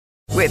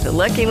With the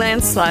Lucky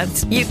Land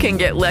Slots, you can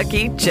get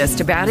lucky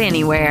just about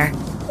anywhere.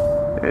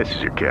 This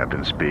is your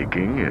captain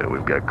speaking.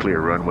 We've got clear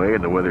runway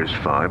and the weather's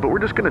fine, but we're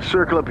just going to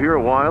circle up here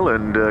a while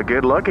and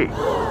get lucky.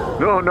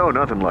 No,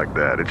 nothing like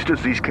that. It's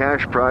just these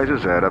cash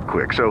prizes add up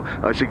quick. So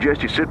I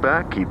suggest you sit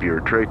back, keep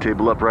your tray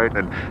table upright,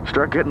 and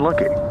start getting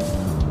lucky.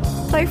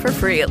 Play for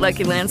free at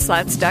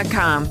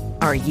LuckyLandSlots.com.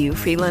 Are you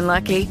feeling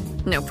lucky?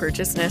 No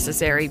purchase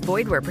necessary.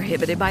 Void where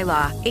prohibited by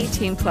law.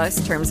 18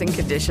 plus terms and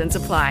conditions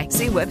apply.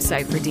 See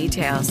website for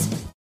details.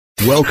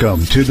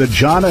 Welcome to the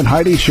John and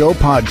Heidi Show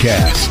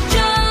podcast.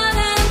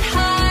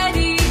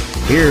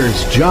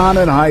 Here's John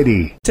and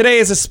Heidi. Today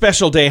is a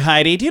special day,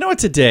 Heidi. Do you know what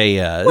today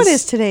is? What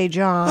is today,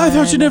 John? I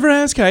thought you'd never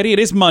ask, Heidi. It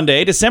is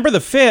Monday, December the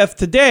 5th.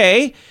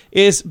 Today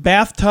is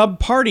Bathtub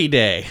Party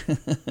Day.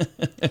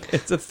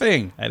 It's a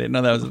thing. I didn't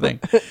know that was a thing.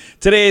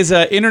 Today is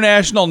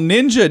International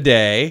Ninja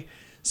Day.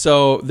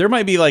 So there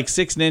might be like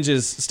 6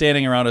 ninjas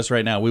standing around us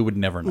right now. We would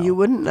never know. You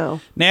wouldn't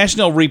know.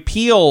 National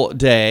Repeal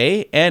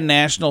Day and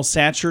National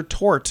Satcher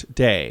Tort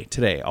Day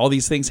today. All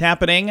these things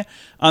happening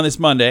on this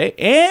Monday.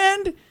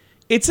 And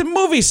it's a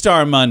movie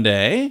star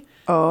Monday.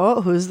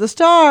 Oh, who's the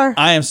star?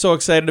 I am so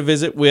excited to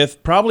visit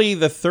with probably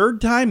the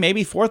 3rd time,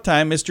 maybe 4th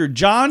time, Mr.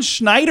 John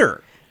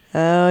Schneider.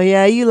 Oh,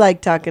 yeah, you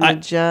like talking to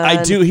John.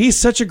 I do. He's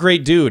such a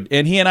great dude.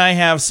 And he and I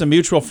have some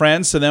mutual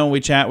friends. So then when we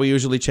chat, we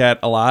usually chat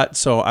a lot.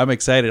 So I'm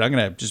excited. I'm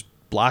going to just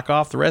block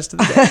off the rest of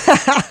the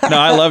day. No,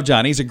 I love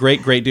John. He's a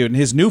great, great dude. And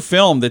his new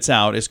film that's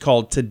out is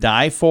called To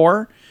Die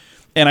For.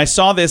 And I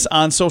saw this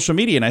on social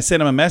media, and I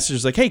sent him a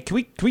message like, hey,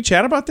 can we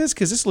chat about this?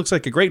 Because this looks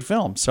like a great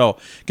film. So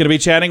going to be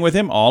chatting with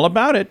him all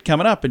about it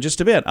coming up in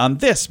just a bit on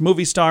this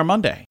Movie Star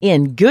Monday.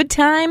 In good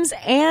times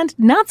and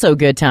not so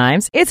good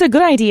times, it's a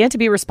good idea to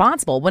be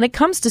responsible when it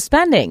comes to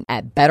spending.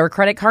 At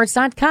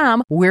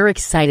BetterCreditCards.com, we're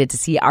excited to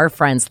see our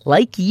friends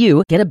like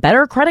you get a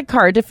better credit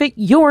card to fit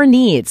your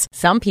needs.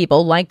 Some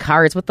people like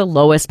cards with the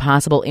lowest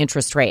possible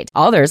interest rate.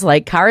 Others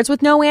like cards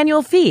with no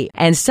annual fee.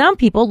 And some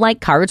people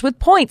like cards with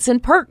points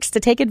and perks to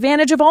take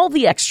advantage of all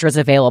the extras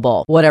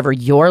available. Whatever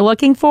you're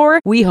looking for,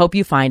 we hope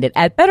you find it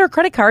at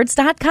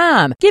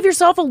BetterCreditCards.com. Give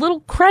yourself a little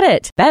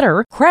credit.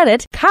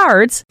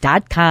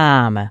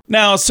 BetterCreditCards.com.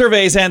 Now,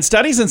 surveys and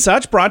studies and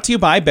such brought to you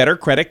by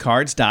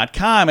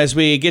BetterCreditCards.com. As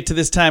we get to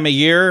this time of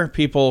year,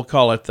 people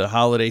call it the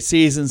holiday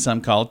season.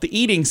 Some call it the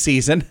eating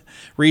season.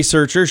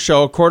 Researchers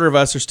show a quarter of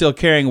us are still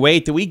carrying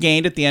weight that we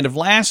gained at the end of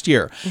last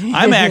year.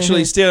 I'm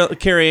actually still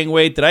carrying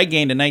weight that I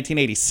gained in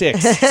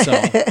 1986.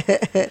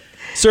 So.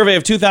 Survey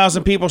of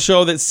 2,000 people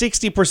show that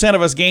 60%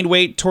 of us gained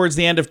weight towards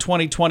the end of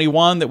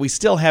 2021 that we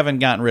still haven't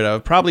gotten rid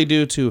of, probably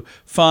due to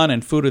fun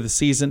and food of the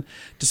season,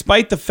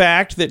 despite the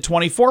fact that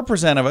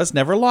 24% of us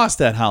never lost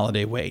that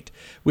holiday weight.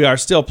 We are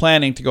still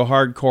planning to go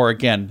hardcore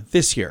again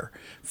this year.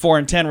 4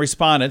 in 10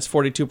 respondents,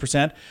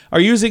 42%,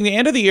 are using the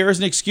end of the year as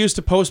an excuse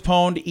to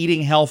postpone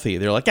eating healthy.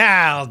 They're like,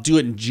 I'll do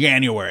it in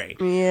January.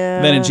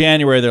 Yeah. Then in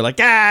January, they're like,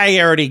 I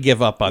already give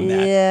up on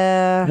that.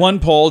 Yeah. One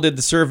poll did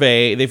the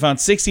survey. They found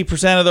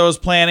 60% of those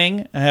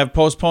planning have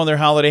postponed their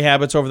holiday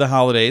habits over the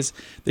holidays.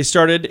 They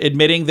started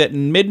admitting that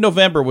in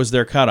mid-November was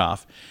their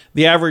cutoff.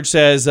 The average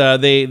says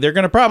they're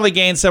going to probably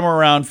gain somewhere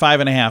around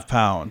 5.5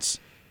 pounds.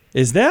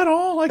 Is that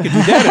all? I could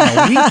do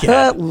that in a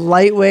weekend.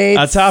 Lightweight.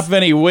 On top of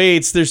any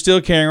weights they're still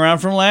carrying around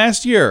from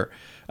last year.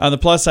 On the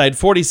plus side,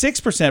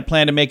 46%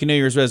 plan to make a New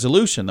Year's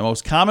resolution. The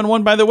most common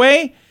one, by the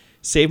way,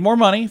 save more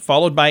money,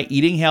 followed by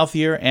eating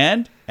healthier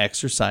and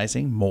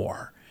exercising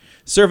more.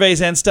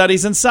 Surveys and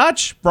studies and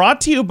such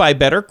brought to you by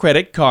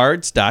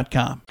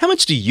BetterCreditCards.com. How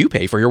much do you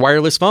pay for your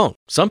wireless phone?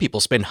 Some people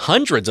spend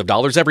hundreds of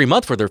dollars every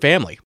month for their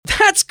family.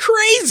 That's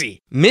crazy!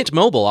 Mint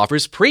Mobile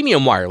offers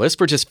premium wireless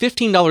for just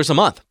 $15 a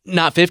month.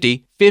 Not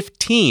 50,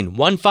 15,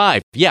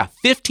 1-5. Yeah,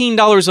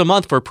 $15 a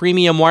month for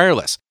premium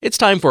wireless. It's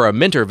time for a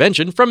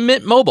Mintervention from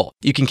Mint Mobile.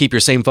 You can keep your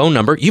same phone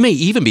number. You may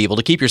even be able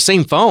to keep your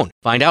same phone.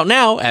 Find out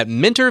now at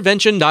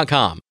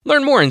Mintervention.com.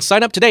 Learn more and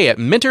sign up today at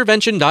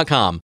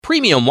Mintervention.com.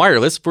 Premium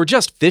wireless for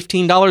just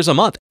 $15 a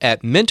month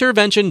at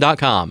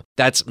Mintervention.com.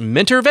 That's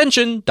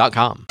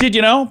Mintervention.com. Did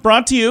you know?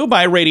 Brought to you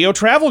by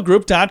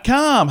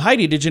RadioTravelGroup.com.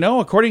 Heidi, did you know?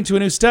 According to a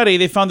new study,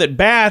 they found that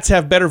bats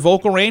have better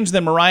vocal range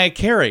than Mariah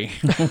Carey.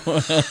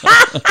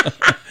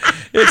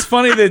 It's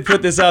funny they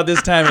put this out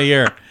this time of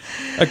year.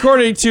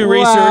 According to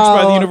research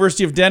by the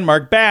University of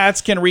Denmark,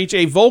 bats can reach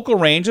a vocal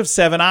range of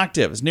 7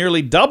 octaves,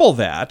 nearly double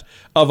that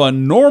of a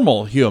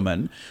normal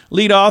human.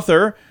 Lead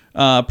author,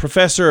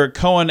 Professor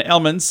Cohen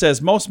Elman,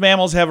 says most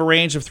mammals have a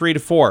range of 3 to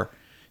 4.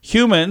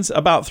 Humans,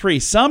 about 3.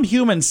 Some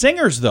human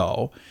singers,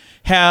 though,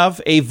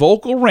 have a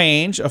vocal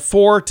range of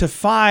 4 to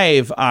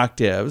 5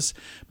 octaves,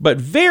 but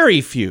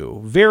very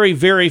few, very,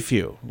 very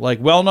few.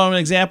 Like well-known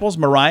examples,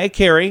 Mariah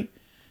Carey,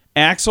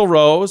 Axl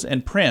Rose,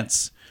 and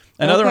Prince.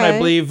 Another one, I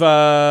believe,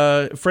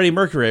 Freddie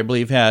Mercury, I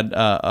believe, had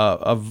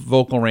a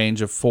vocal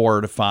range of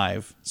 4 to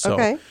 5.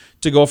 So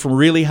to go from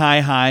really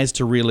high highs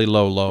to really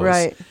low lows.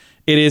 Right.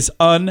 It is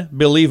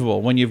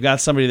unbelievable when you've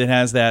got somebody that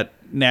has that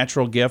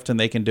natural gift and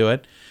they can do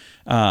it.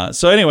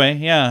 So anyway,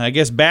 yeah, I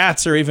guess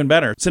bats are even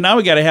better. So now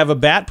we got to have a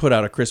bat put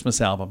out a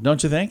Christmas album,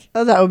 don't you think?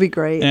 Oh, that would be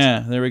great.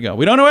 Yeah, there we go.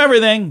 We don't know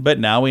everything, but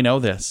now we know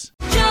this.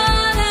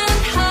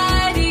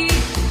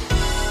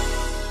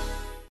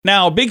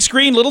 Now, big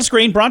screen, little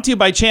screen, brought to you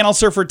by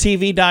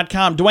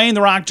ChannelSurferTV.com. Dwayne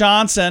 "The Rock"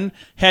 Johnson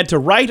had to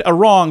right a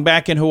wrong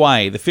back in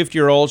Hawaii. The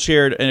 50-year-old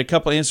shared in a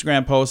couple of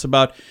Instagram posts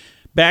about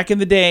back in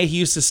the day, he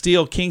used to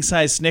steal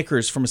king-size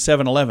Snickers from a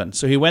 7-Eleven.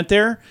 So he went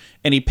there,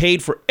 and he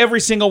paid for every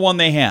single one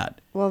they had.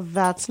 Well,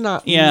 that's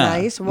not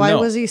nice. Why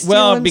was he stealing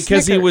Well,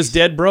 because Snickers? he was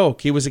dead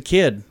broke. He was a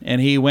kid, and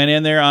he went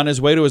in there on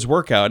his way to his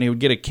workout, and he would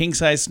get a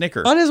king-size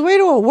Snicker. On his way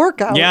to a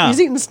workout? Yeah. He's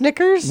eating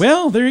Snickers?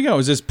 Well, there you go. It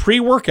was his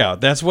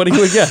pre-workout. That's what he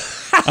would get.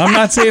 I'm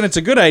not saying it's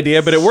a good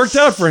idea, but it worked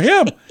out for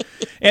him.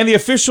 And the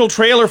official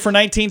trailer for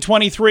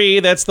 1923,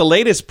 that's the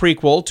latest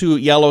prequel to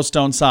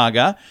Yellowstone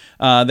Saga.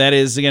 That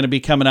is going to be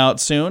coming out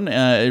soon.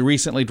 It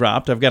recently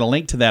dropped. I've got a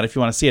link to that if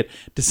you want to see it.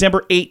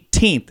 December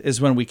 18th is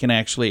when we can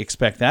actually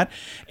expect that.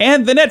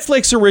 And the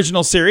Netflix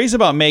original series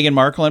about Meghan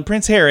Markle and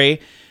Prince Harry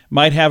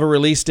might have a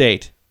release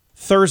date.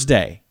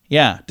 Thursday.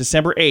 Yeah,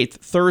 December 8th,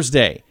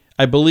 Thursday,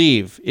 I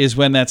believe, is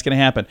when that's going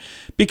to happen.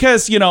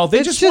 Because, they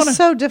it's just want to...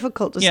 so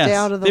difficult to stay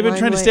out of the limelight. They've been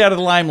trying to stay out of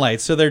the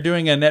limelight, so they're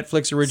doing a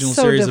Netflix original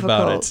series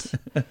about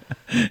it.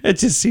 It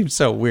just seems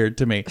so weird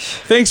to me.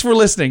 Thanks for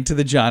listening to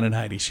The John and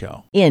Heidi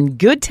Show. In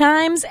good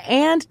times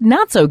and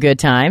not so good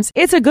times,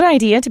 it's a good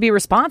idea to be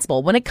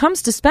responsible when it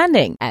comes to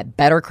spending. At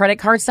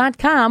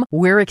BetterCreditCards.com,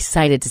 we're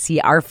excited to see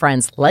our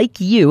friends like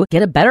you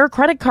get a better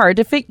credit card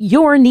to fit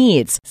your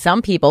needs.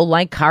 Some people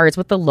like cards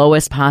with the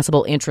lowest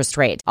possible interest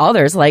rate.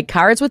 Others like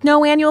cards with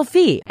no annual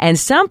fee. And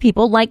some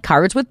people like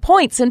cards with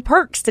points and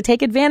perks to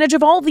take advantage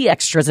of all the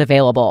extras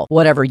available.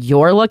 Whatever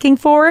you're looking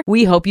for,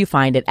 we hope you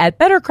find it at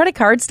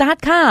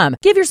BetterCreditCards.com.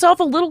 Give yourself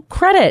a little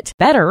credit.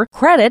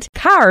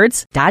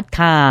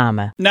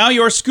 BetterCreditCards.com. Now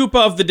your scoop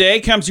of the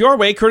day comes your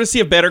way courtesy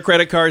of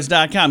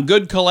BetterCreditCards.com.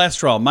 Good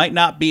cholesterol might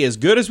not be as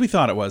good as we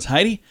thought it was.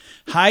 Heidi,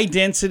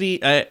 high-density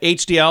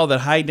HDL,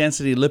 that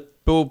high-density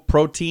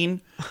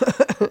lipoprotein,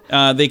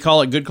 they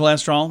call it good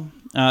cholesterol.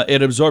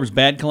 It absorbs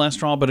bad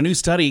cholesterol, but a new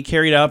study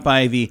carried out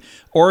by the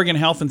Oregon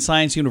Health and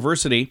Science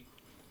University,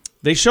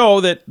 they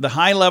show that the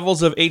high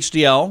levels of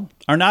HDL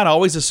are not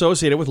always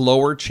associated with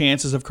lower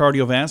chances of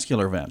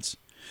cardiovascular events.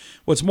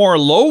 What's more,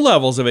 low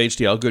levels of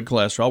HDL, good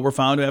cholesterol, were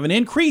found to have an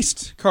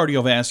increased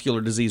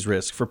cardiovascular disease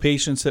risk for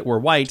patients that were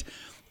white.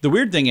 The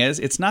weird thing is,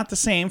 it's not the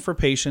same for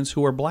patients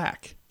who are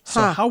black.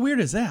 So how weird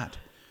is that?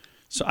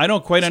 So I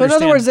don't quite understand. So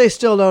in other words, they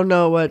still don't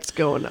know what's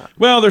going on.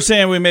 Well, they're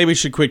saying we maybe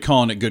should quit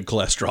calling it good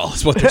cholesterol,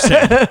 is what they're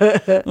saying.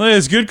 Well,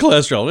 it's good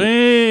cholesterol.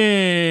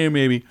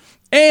 Maybe.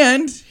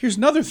 And here's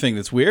another thing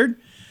that's weird.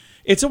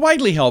 It's a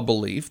widely held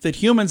belief that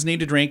humans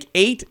need to drink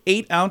 8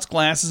 8-ounce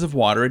glasses of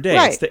water a day.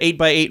 Right. It's the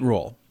 8x8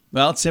 rule.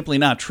 Well, it's simply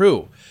not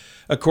true.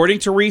 According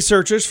to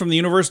researchers from the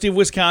University of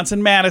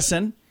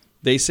Wisconsin-Madison,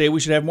 they say we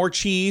should have more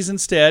cheese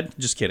instead.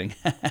 Just kidding.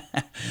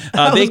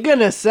 I was going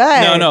to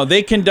say. No.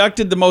 They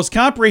conducted the most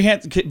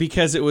comprehensive,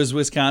 because it was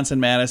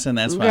Wisconsin-Madison,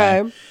 that's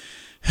why.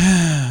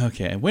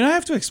 Okay. When I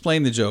have to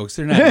explain the jokes,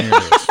 they're not nearly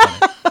as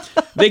funny.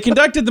 They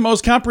conducted the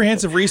most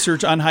comprehensive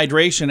research on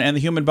hydration and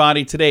the human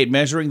body to date,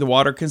 measuring the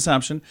water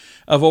consumption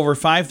of over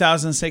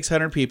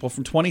 5,600 people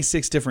from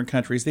 26 different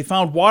countries. They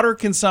found water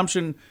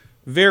consumption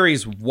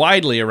varies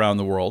widely around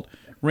the world,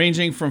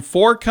 ranging from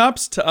 4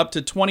 cups to up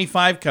to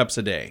 25 cups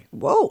a day.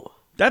 Whoa.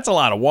 That's a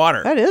lot of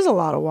water. That is a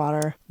lot of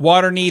water.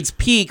 Water needs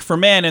peak for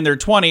men in their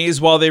 20s,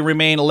 while they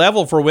remain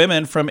level for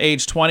women from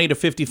age 20 to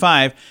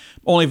 55.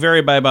 Only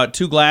vary by about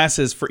 2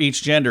 glasses for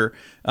each gender.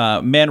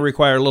 Men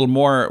require a little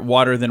more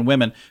water than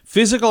women.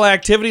 Physical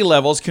activity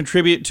levels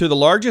contribute to the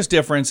largest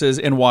differences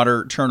in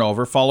water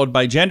turnover, followed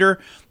by gender,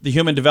 the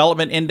Human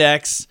Development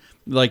Index,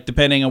 like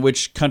depending on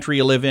which country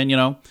you live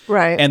in,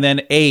 Right. And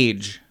then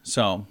age.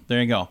 So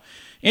there you go.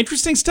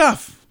 Interesting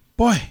stuff.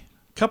 Boy, a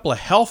couple of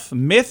health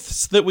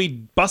myths that we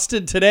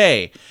busted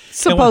today.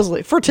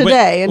 Supposedly. For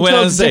today,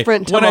 until it's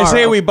different tomorrow. When I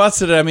say we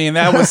busted it, I mean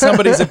that was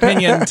somebody's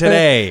opinion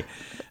today.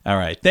 All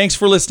right. Thanks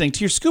for listening to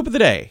your Scoop of the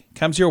Day.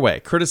 Comes your way,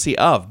 courtesy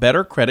of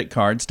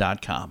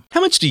BetterCreditCards.com.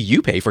 How much do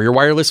you pay for your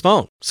wireless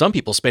phone? Some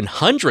people spend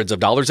hundreds of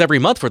dollars every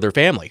month for their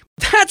family.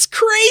 That's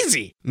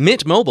crazy!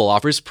 Mint Mobile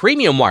offers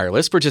premium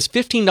wireless for just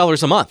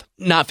 $15 a month.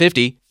 Not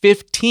 $50,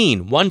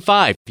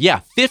 $15.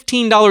 Yeah,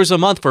 $15 a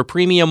month for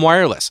premium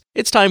wireless.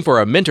 It's time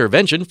for a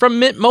Mintervention from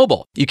Mint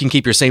Mobile. You can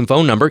keep your same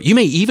phone number. You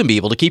may even be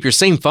able to keep your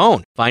same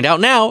phone. Find out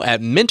now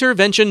at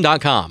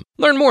Mintervention.com.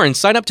 Learn more and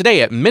sign up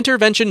today at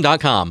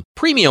Mintervention.com.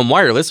 Premium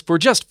wireless for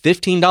just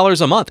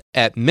 $15 a month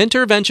at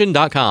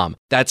Mintervention.com.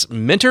 That's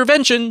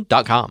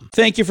Mintervention.com.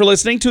 Thank you for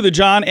listening to the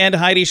John and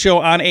Heidi Show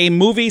on a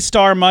Movie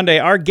Star Monday.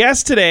 Our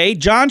guest today,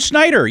 John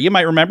Schneider. You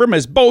might remember him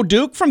as Bo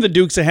Duke from The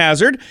Dukes of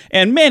Hazzard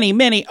and many,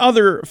 many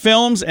other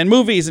films and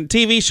movies and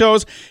TV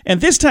shows.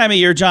 And this time of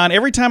year, John,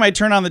 every time I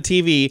turn on the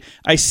TV,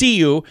 I see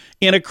you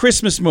in a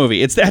Christmas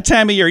movie. It's that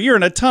time of year. You're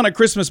in a ton of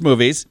Christmas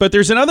movies, but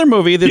there's another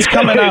movie that's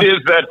coming out. It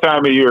is that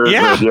time of year.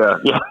 Yeah.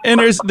 Yeah.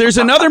 And there's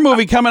another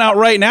movie coming out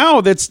right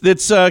now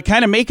that's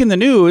kind of making the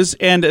news,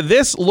 and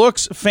this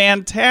looks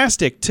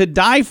fantastic. To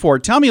Die For.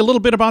 Tell me a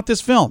little bit about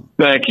this film.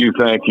 Thank you.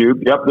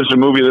 Yep, this is a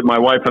movie that my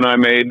wife and I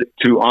made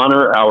to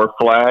honor our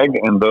flag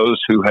and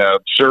those who have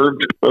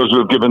served, those who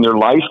have given their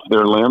life,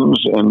 their limbs,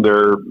 and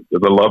the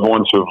loved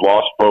ones who have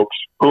lost folks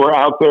who are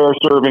out there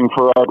serving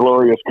for our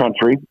glorious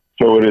country.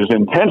 So it is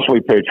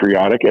intensely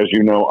patriotic, as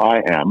you know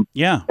I am.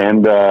 Yeah.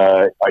 And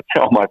I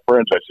tell my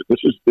friends, I said,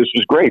 this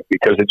is great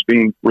because it's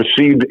being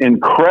received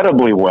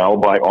incredibly well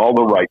by all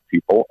the right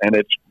people, and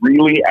it's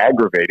really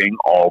aggravating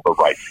all the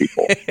right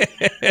people.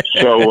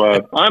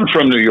 So I'm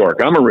from New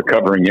York. I'm a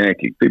recovering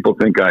Yankee. People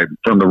think I'm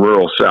from the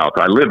rural South.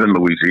 I live in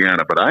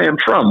Louisiana, but I am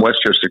from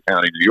Westchester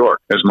County, New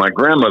York. As my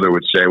grandmother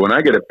would say, when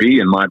I get a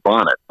bee in my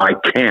bonnet, I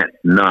can't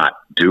not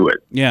do it.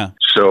 Yeah.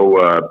 So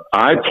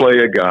I play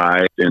a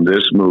guy in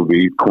this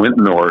movie,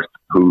 Quentin North,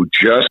 who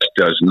just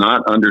does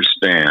not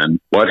understand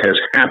what has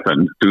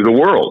happened to the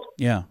world.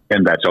 Yeah.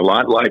 And that's a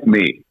lot like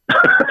me.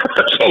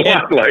 That's a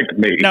lot like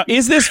me. Now,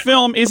 is this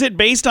film, is it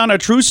based on a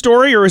true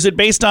story, or is it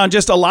based on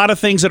just a lot of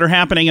things that are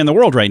happening in the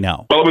world right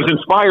now? Well, it was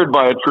inspired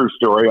by a true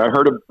story. I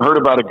heard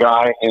about a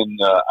guy in,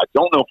 I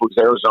don't know if it was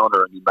Arizona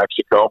or New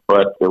Mexico,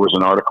 but there was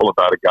an article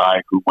about a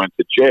guy who went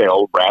to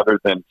jail rather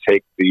than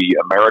take the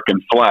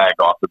American flag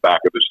off the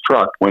back of his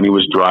truck when he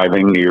was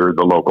driving near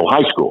the local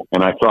high school.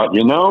 And I thought,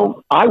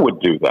 I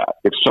would do that.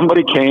 If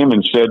somebody came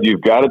and said,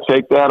 you've got to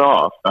take that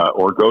off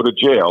or go to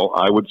jail,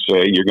 I would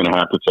say, you're going to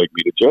have to take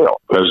me to jail.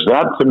 Because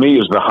that, to me,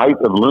 is the height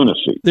of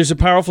lunacy. There's a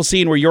powerful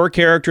scene where your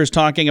character is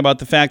talking about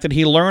the fact that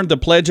he learned the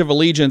Pledge of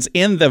Allegiance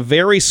in the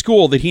very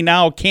school that he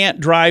now can't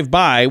drive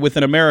by with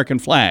an American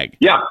flag.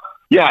 Yeah,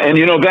 and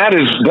that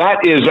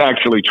is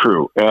actually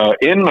true.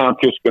 In Mount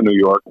Kisco, New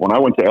York, when I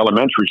went to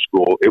elementary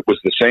school, it was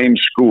the same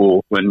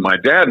school. When my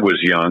dad was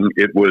young,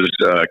 it was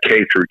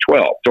K through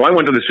 12. So I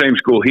went to the same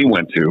school he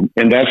went to,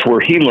 and that's where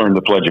he learned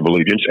the Pledge of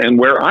Allegiance and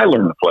where I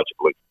learned the Pledge of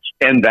Allegiance.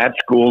 And that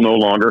school no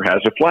longer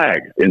has a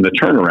flag in the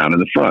turnaround in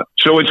the front.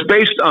 So it's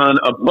based on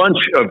a bunch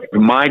of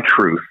my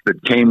truth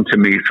that came to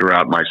me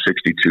throughout my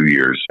 62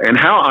 years. And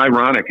how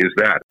ironic is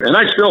that? And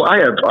I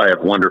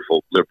have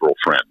wonderful liberal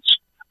friends.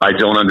 I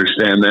don't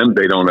understand them.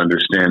 They don't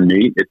understand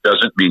me. It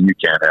doesn't mean you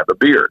can't have a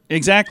beer.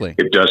 Exactly.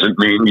 It doesn't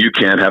mean you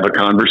can't have a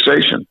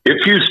conversation.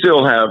 If you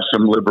still have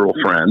some liberal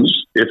friends,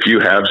 if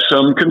you have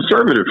some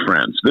conservative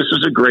friends, this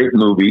is a great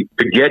movie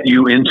to get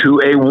you into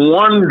a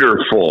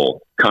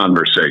wonderful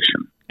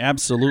conversation.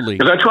 Absolutely.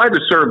 Because I tried to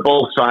serve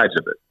both sides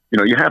of it.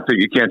 You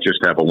can't just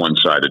have a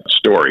one-sided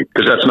story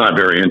because that's not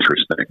very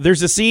interesting.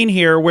 There's a scene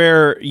here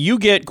where you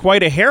get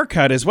quite a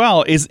haircut as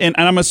well, and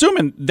I'm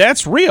assuming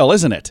that's real,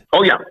 isn't it?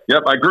 Oh yeah,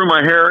 yep. I grew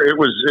my hair. It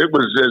was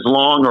as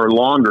long or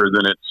longer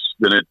than it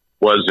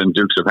was in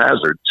Dukes of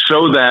Hazzard,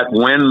 so that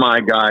when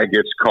my guy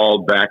gets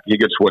called back, he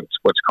gets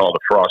what's called a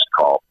frost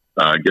call.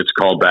 Gets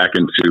called back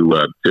into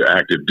to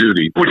active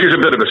duty, which is a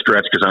bit of a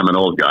stretch because I'm an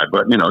old guy,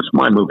 but it's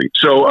my movie.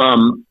 So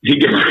he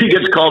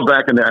gets called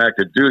back into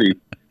active duty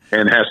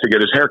and has to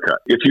get his hair cut.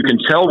 If you can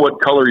tell what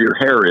color your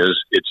hair is,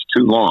 it's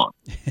too long.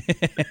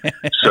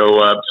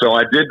 So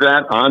I did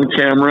that on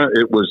camera.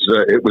 It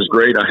was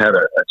great. I had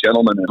a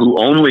gentleman who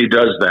only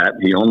does that.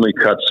 He only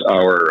cuts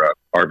our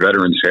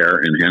veterans' hair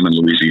in Hammond,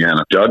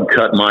 Louisiana. Doug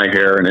cut my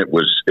hair, and it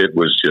was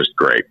just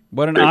great.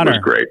 What an honor! It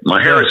was great. My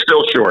hair is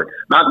still short,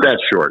 not that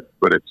short,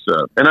 but it's.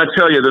 And I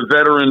tell you, the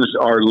veterans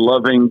are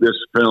loving this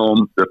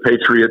film. The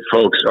Patriot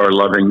folks are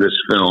loving this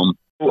film.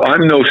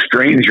 I'm no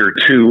stranger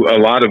to a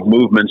lot of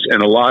movements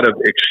and a lot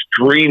of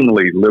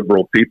extremely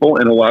liberal people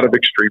and a lot of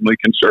extremely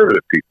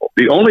conservative people.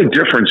 The only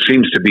difference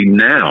seems to be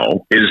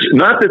now is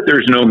not that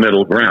there's no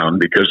middle ground,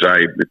 because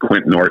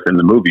Quentin North in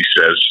the movie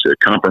says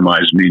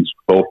compromise means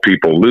both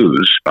people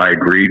lose. I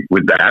agree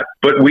with that.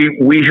 But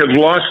we have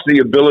lost the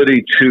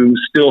ability to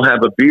still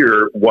have a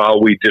beer while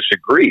we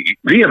disagree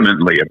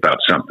vehemently about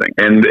something.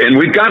 And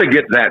we've got to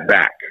get that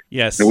back.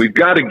 Yes. And we've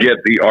got to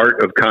get the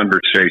art of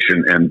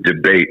conversation and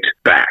debate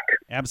back.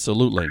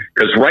 Absolutely.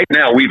 Because right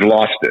now we've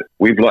lost it.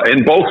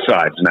 And both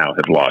sides now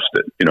have lost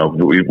it.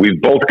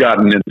 We've both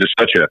gotten into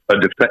such a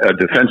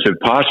defensive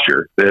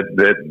posture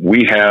that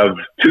we have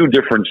two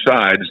different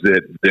sides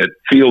that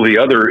feel the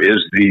other is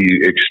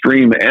the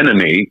extreme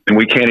enemy, and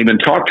we can't even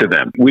talk to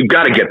them. We've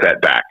got to get that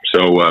back.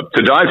 So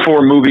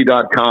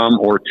todieformovie.com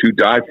or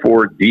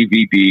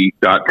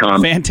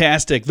todiefordvd.com.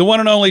 Fantastic. The one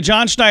and only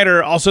John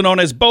Schneider, also known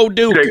as Bo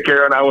Duke. Take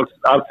care, and I'll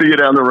see you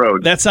down the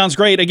road. That sounds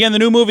great. Again, the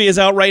new movie is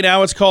out right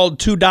now. It's called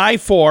To Die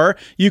For.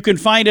 You can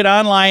find it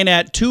online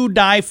at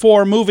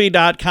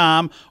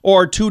todieformovie.com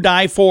or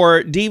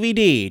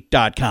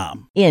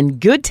todiefordvd.com. In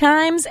good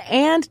times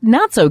and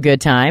not so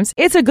good times,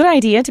 it's a good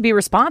idea to be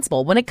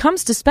responsible when it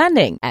comes to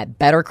spending. At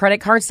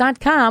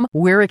BetterCreditCards.com,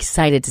 we're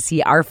excited to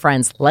see our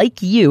friends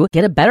like you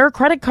get a better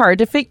credit card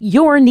to fit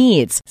your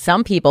needs.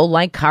 Some people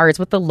like cards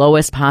with the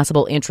lowest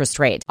possible interest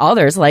rate.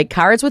 Others like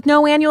cards with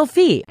no annual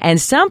fee. And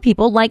some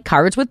people like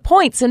cards with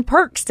points and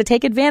perks to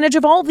take advantage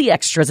of all the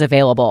extras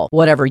available.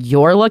 Whatever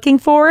you're looking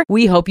looking for?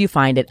 We hope you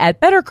find it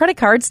at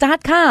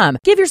bettercreditcards.com.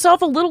 Give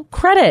yourself a little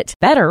credit.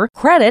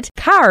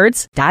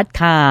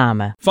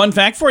 Bettercreditcards.com. Fun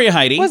fact for you,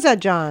 Heidi. What's that,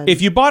 John?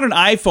 If you bought an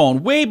iPhone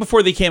way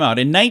before they came out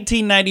in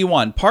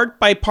 1991, part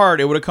by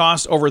part, it would have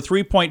cost over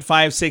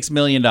 $3.56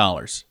 million.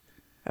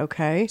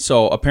 Okay.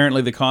 So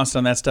apparently the cost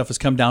on that stuff has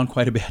come down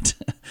quite a bit.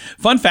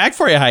 Fun fact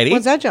for you, Heidi.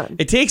 What's that, John?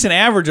 It takes an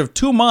average of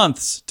 2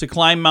 months to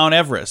climb Mount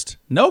Everest.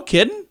 No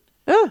kidding?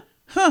 Huh.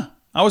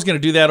 I was going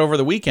to do that over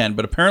the weekend,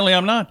 but apparently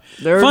I'm not.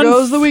 There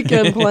goes the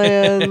weekend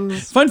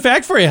plans. Fun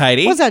fact for you,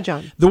 Heidi. What's that,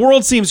 John? The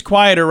world seems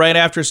quieter right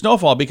after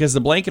snowfall because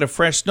the blanket of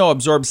fresh snow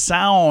absorbs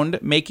sound,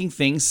 making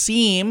things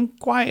seem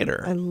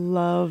quieter. I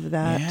love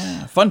that.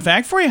 Yeah. Fun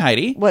fact for you,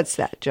 Heidi. What's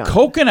that, John?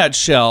 Coconut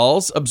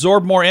shells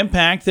absorb more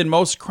impact than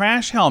most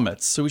crash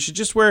helmets, so we should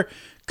just wear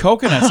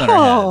coconuts on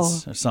our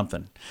heads or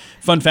something.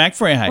 Fun fact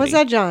for you, Heidi. What's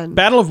that, John?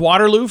 Battle of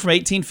Waterloo from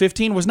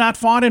 1815 was not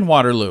fought in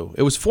Waterloo.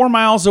 It was 4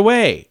 miles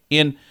away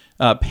in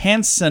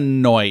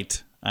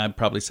Pansenoit. I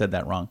probably said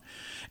that wrong.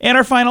 And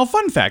our final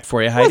fun fact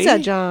for you, Heidi. What's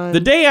that, John?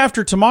 The day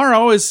after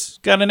tomorrow has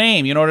got a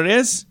name. You know what it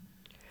is?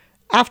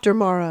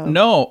 Aftermorrow.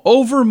 No,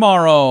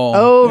 Overmorrow.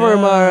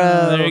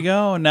 Overmorrow. There you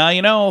go. Now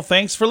you know.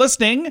 Thanks for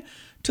listening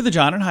to the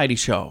John and Heidi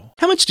Show.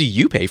 How much do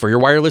you pay for your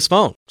wireless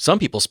phone? Some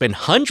people spend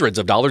hundreds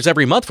of dollars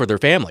every month for their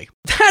family.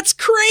 That's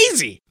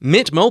crazy!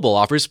 Mint Mobile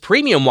offers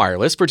premium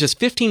wireless for just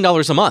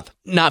 $15 a month.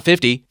 Not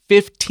 $50,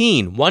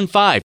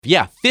 $15.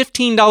 Yeah,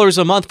 $15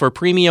 a month for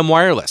premium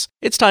wireless.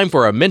 It's time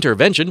for a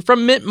Mintervention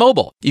from Mint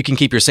Mobile. You can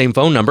keep your same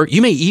phone number.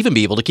 You may even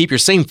be able to keep your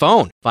same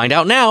phone. Find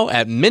out now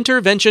at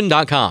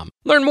Mintervention.com.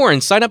 Learn more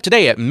and sign up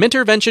today at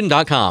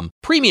Mintervention.com.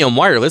 Premium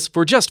wireless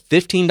for just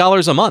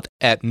 $15 a month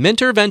at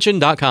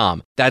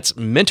Mintervention.com. That's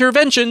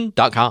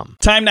Mintervention.com.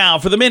 Time now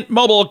for the Mint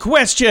Mobile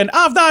question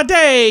of the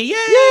day.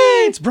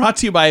 Yay! It's brought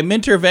to you by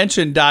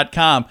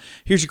Mintervention.com.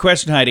 Here's your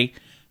question, Heidi.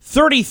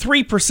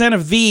 33%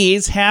 of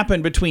these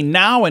happen between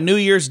now and New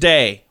Year's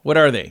Day. What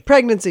are they?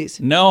 Pregnancies.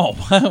 No.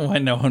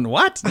 No.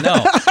 What?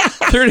 No.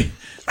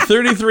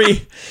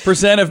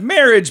 33% of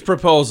marriage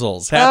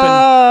proposals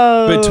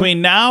happen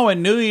between now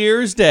and New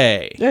Year's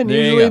Day. And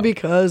usually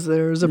because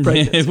there's a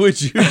pregnancy.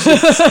 Which you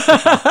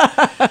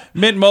just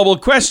Mint Mobile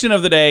question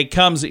of the day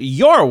comes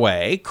your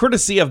way,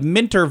 courtesy of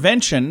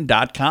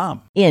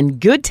Mintervention.com. In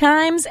good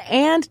times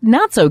and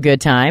not so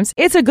good times,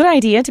 it's a good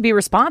idea to be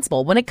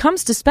responsible when it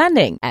comes to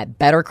spending. At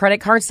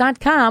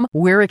bettercreditcards.com,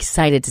 we're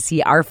excited to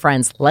see our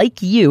friends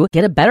like you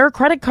get a better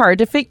credit card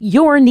to fit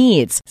your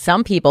needs.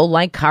 Some people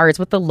like cards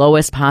with the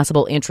lowest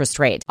possible interest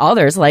rate.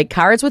 Others like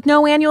cards with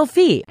no annual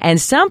fee. And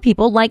some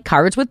people like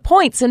cards with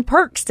points and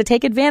perks to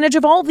take advantage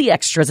of all the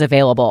extras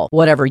available.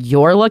 Whatever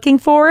you're looking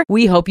for,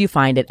 we hope you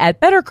find it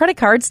at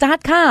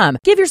bettercreditcards.com.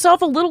 Give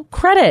yourself a little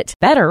credit.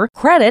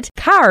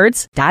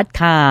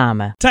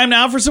 Bettercreditcards.com. Time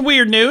now for some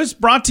weird news,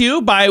 brought to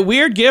you by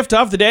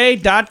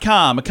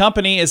WeirdGiftOfTheDay.com. A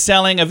company is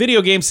selling a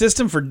video game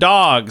system for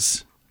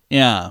dogs.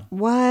 Yeah.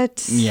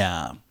 What?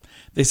 Yeah.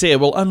 They say it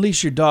will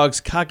unleash your dog's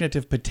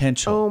cognitive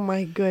potential. Oh,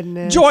 my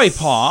goodness.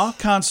 JoyPaw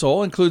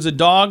console includes a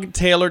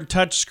dog-tailored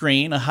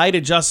touchscreen, a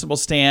height-adjustable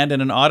stand,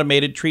 and an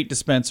automated treat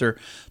dispenser,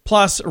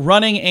 plus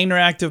running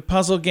interactive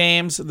puzzle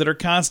games that are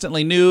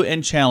constantly new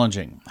and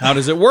challenging. How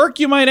does it work,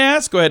 you might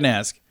ask? Go ahead and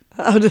ask.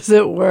 How does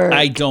it work?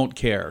 I don't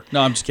care. No,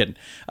 I'm just kidding.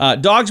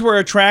 Dogs wear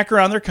a tracker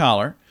on their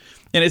collar,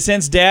 and it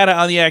sends data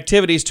on the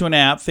activities to an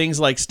app, things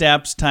like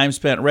steps, time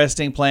spent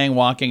resting, playing,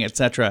 walking,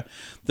 etc.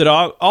 The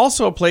dog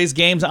also plays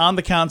games on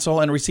the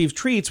console and receives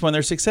treats when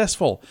they're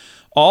successful,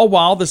 all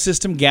while the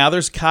system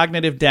gathers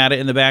cognitive data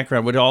in the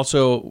background, which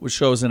also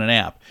shows in an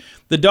app.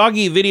 The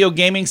Doggy video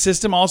gaming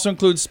system also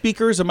includes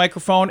speakers, a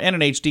microphone, and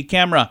an HD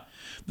camera.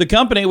 The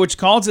company, which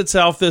calls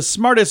itself the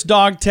smartest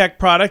dog tech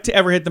product to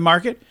ever hit the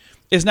market,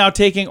 is now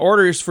taking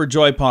orders for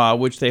JoyPaw,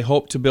 which they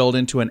hope to build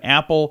into an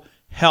Apple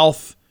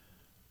Health,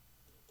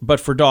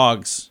 but for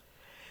dogs.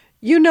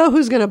 You know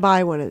who's going to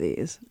buy one of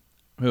these?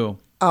 Who?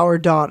 Our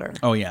daughter.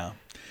 Oh, yeah.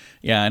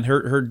 Yeah, and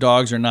her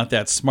dogs are not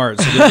that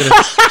smart, so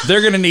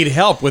they're gonna need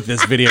help with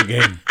this video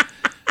game.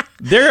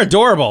 They're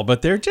adorable,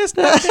 but they're just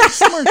not that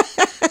smart.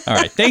 All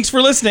right, thanks for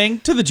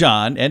listening to the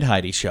John and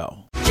Heidi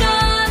Show.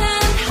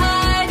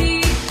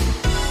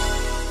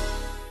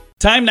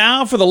 Time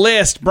now for the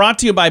list, brought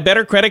to you by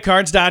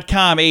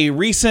BetterCreditCards.com. A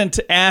recent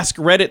Ask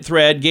Reddit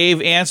thread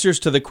gave answers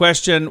to the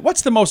question,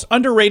 what's the most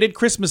underrated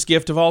Christmas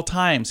gift of all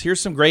times? Here's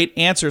some great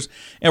answers,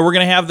 and we're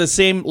going to have the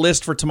same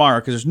list for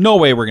tomorrow because there's no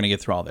way we're going to get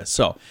through all this.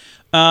 So,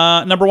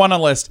 number one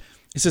on the list,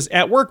 it says,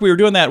 at work we were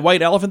doing that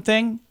white elephant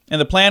thing, and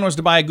the plan was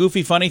to buy a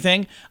goofy, funny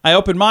thing. I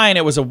opened mine.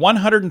 It was a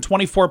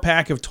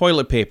 124-pack of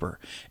toilet paper.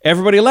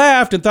 Everybody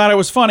laughed and thought it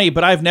was funny,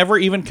 but I've never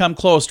even come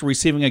close to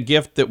receiving a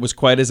gift that was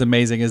quite as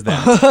amazing as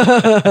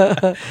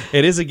that.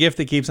 It is a gift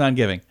that keeps on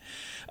giving.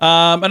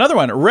 Another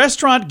one,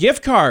 restaurant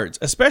gift cards,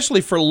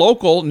 especially for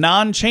local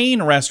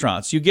non-chain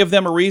restaurants. You give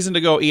them a reason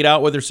to go eat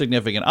out with their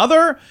significant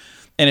other,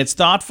 and it's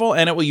thoughtful,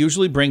 and it will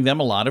usually bring them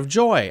a lot of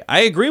joy. I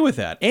agree with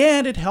that.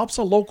 And it helps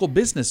a local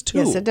business, too.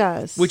 Yes, it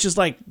does. Which is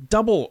like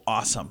double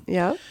awesome.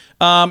 Yeah.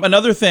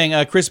 Another thing,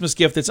 a Christmas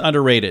gift that's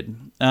underrated.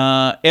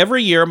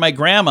 Every year, my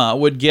grandma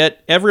would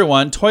get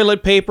everyone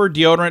toilet paper,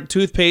 deodorant,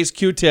 toothpaste,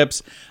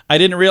 Q-tips. I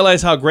didn't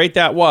realize how great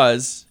that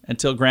was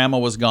until Grandma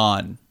was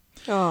gone.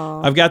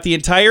 Aww. I've got the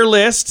entire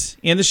list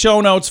in the show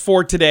notes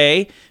for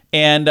today,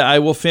 and I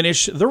will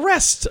finish the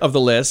rest of the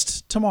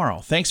list tomorrow.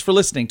 Thanks for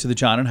listening to The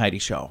John and Heidi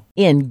Show.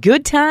 In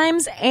good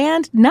times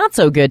and not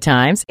so good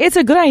times, it's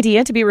a good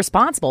idea to be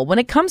responsible when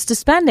it comes to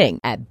spending.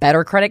 At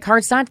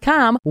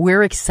BetterCreditCards.com,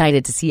 we're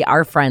excited to see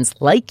our friends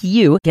like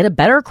you get a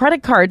better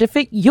credit card to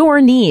fit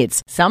your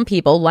needs. Some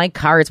people like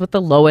cards with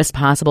the lowest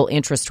possible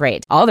interest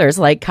rate. Others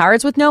like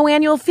cards with no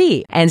annual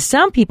fee. And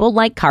some people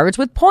like cards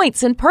with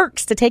points and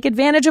perks to take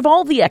advantage of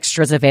all the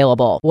extras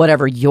available.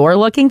 Whatever you're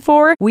looking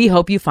for, we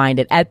hope you find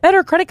it at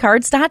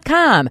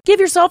BetterCreditCards.com. Give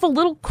yourself a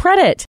little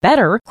credit.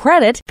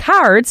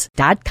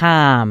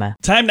 BetterCreditCards.com.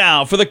 Time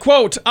now for the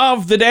quote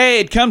of the day.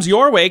 It comes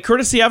your way,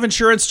 courtesy of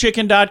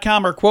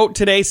InsuranceChicken.com. Our quote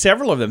today,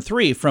 several of them,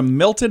 3 from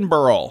Milton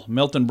Berle.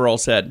 Milton Berle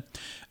said,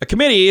 "A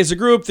committee is a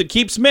group that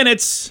keeps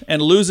minutes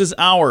and loses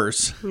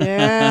hours."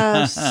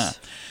 Yes.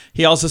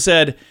 He also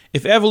said,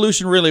 "If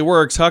evolution really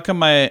works, how come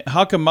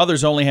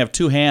mothers only have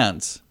 2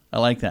 hands?" I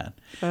like that.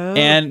 Oh.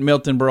 And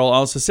Milton Berle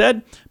also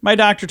said, "My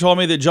doctor told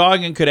me that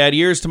jogging could add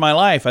years to my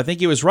life. I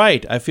think he was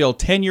right. I feel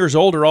 10 years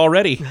older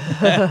already."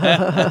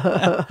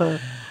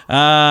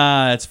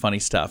 That's funny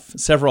stuff.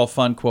 Several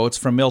fun quotes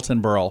from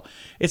Milton Berle.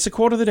 It's a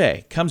quote of the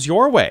day. Comes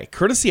your way,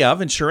 courtesy of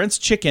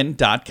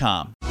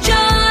InsuranceChicken.com.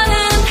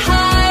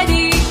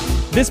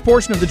 This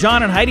portion of the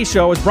John and Heidi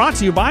Show is brought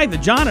to you by the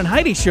John and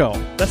Heidi Show.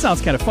 That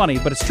sounds kind of funny,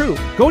 but it's true.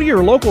 Go to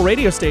your local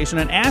radio station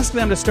and ask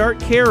them to start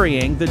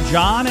carrying the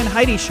John and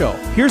Heidi Show.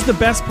 Here's the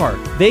best part.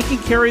 They can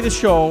carry the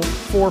show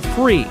for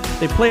free.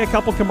 They play a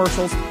couple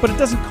commercials, but it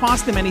doesn't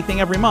cost them anything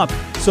every month.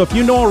 So if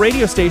you know a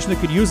radio station that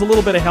could use a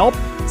little bit of help,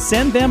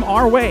 send them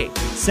our way.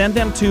 Send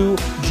them to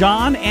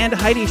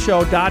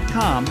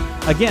johnandheidishow.com.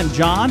 Again,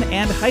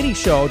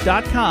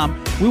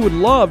 johnandheidishow.com. We would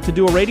love to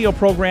do a radio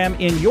program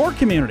in your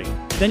community.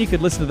 Then you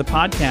could listen to the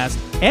podcast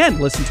and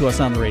listen to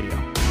us on the radio.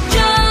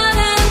 John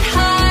and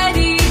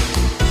Heidi.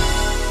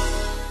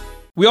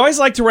 We always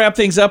like to wrap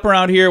things up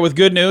around here with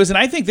good news, and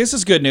I think this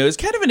is good news.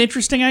 Kind of an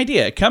interesting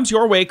idea. It comes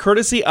your way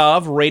courtesy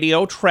of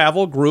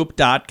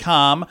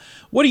RadioTravelGroup.com.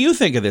 What do you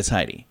think of this,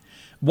 Heidi?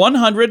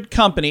 100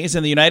 companies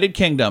in the United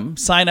Kingdom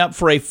sign up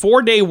for a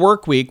 4-day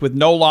work week with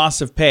no loss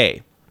of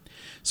pay.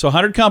 So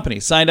 100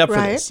 companies signed up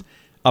for this.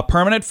 A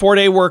permanent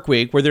 4-day work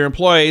week where their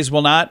employees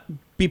will not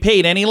be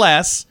paid any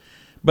less.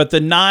 But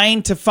the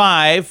 9 to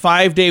 5,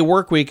 5-day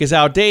work week is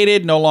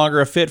outdated, no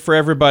longer a fit for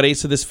everybody.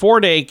 So this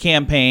 4-day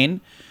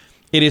campaign,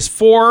 it is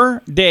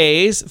 4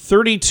 days,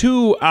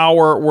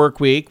 32-hour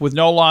work week with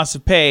no loss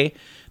of pay.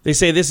 They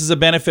say this is a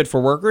benefit for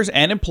workers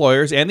and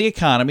employers and the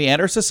economy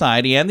and our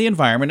society and the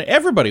environment.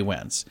 Everybody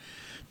wins.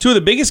 2 of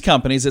the biggest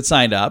companies that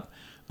signed up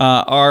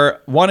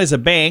one is a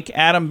bank,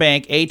 Atom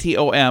Bank,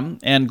 ATOM,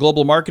 and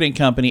global marketing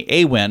company,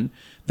 Awin.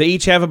 They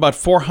each have about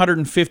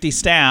 450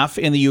 staff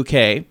in the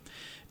UK.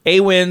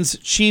 Awin's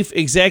chief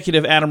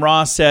executive, Adam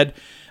Ross, said,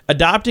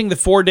 "Adopting the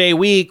 4-day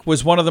week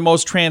was one of the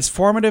most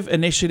transformative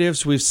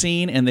initiatives we've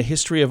seen in the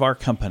history of our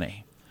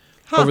company.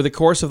 Over the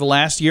course of the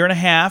last year and a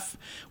half,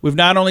 we've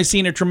not only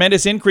seen a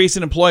tremendous increase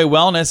in employee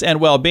wellness and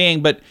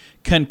well-being, but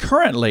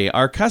concurrently,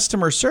 our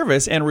customer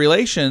service and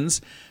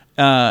relations,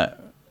 as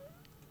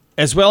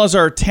well as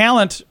our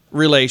talent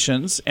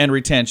relations and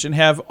retention,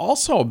 have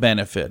also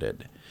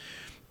benefited."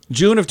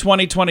 June of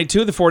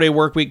 2022, the 4-day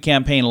workweek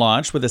campaign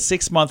launched with a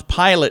 6-month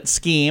pilot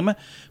scheme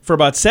for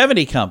about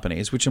 70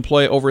 companies, which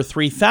employ over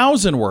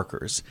 3,000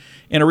 workers.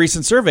 In a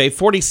recent survey,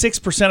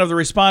 46% of the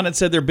respondents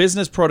said their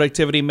business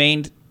productivity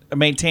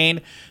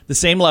maintained the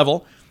same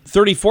level.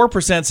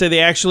 34% say they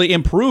actually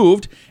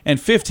improved, and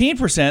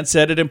 15%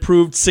 said it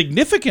improved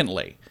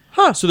significantly.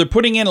 So they're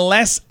putting in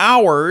less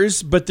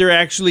hours, but they're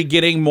actually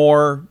getting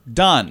more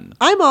done.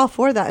 I'm all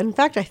for that. In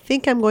fact, I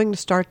think I'm going to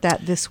start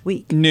that this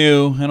week.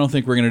 No, I don't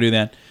think we're going to do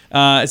that.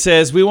 It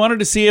says, "We wanted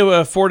to see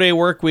a 4-day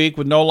work week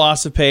with no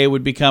loss of pay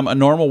would become a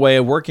normal way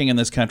of working in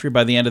this country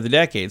by the end of the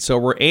decade. So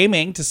we're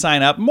aiming to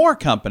sign up more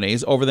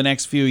companies over the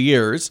next few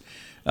years,"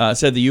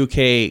 said the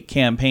UK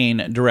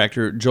campaign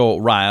director, Joel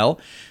Ryle.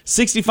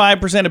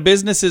 65% of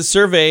businesses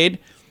surveyed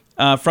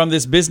from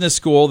this business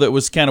school that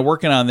was kind of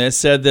working on this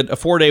said that a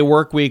 4-day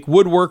work week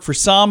would work for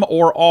some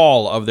or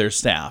all of their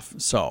staff.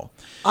 So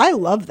I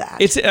love that.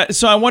 It's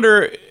so I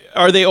wonder,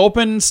 are they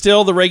open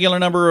still the regular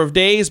number of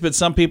days, but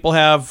some people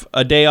have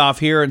a day off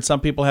here and some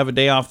people have a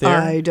day off there?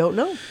 I don't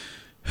know.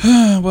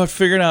 Well,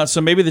 figure it out.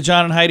 So maybe the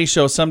John and Heidi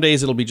Show, some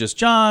days it'll be just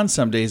John,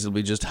 some days it'll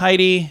be just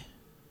Heidi.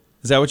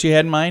 Is that what you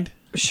had in mind?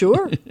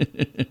 Sure.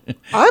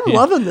 I'm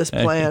loving this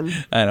plan.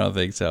 I don't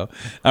think so.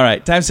 All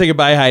right. Time to say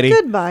goodbye, Heidi.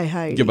 Goodbye,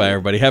 Heidi. Goodbye,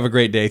 everybody. Have a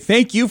great day.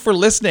 Thank you for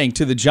listening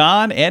to the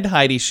John and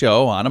Heidi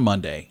Show on a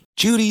Monday.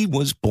 Judy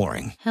was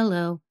boring.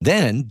 Hello.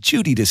 Then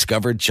Judy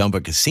discovered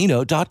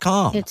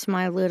ChumbaCasino.com. It's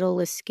my little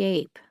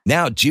escape.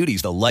 Now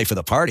Judy's the life of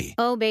the party.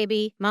 Oh,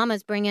 baby,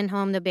 mama's bringing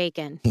home the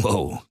bacon.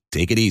 Whoa,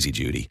 take it easy,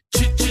 Judy.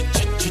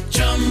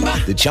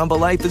 The Chumba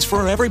life is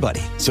for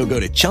everybody. So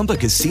go to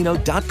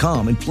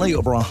ChumbaCasino.com and play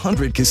over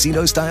 100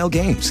 casino-style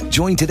games.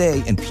 Join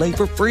today and play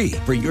for free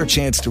for your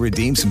chance to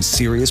redeem some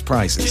serious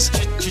prizes.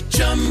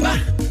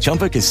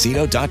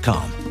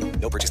 ChumbaCasino.com.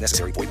 No purchase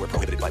necessary. Void where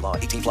prohibited by law.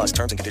 18 plus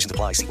terms and conditions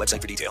apply. See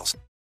website for details.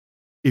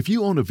 If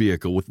you own a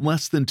vehicle with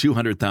less than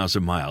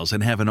 200,000 miles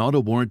and have an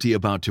auto warranty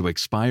about to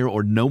expire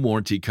or no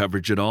warranty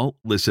coverage at all,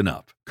 listen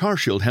up.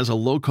 CarShield has a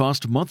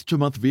low-cost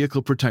month-to-month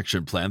vehicle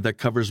protection plan that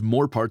covers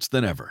more parts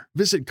than ever.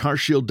 Visit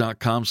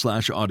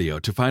carshield.com/audio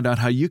to find out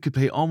how you could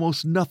pay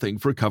almost nothing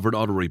for covered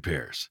auto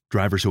repairs.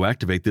 Drivers who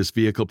activate this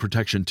vehicle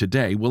protection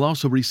today will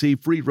also receive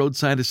free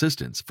roadside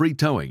assistance, free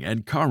towing,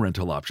 and car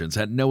rental options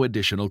at no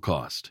additional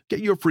cost. Get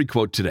your free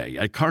quote today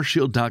at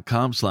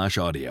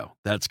carshield.com/audio.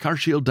 That's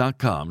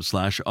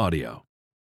carshield.com/audio.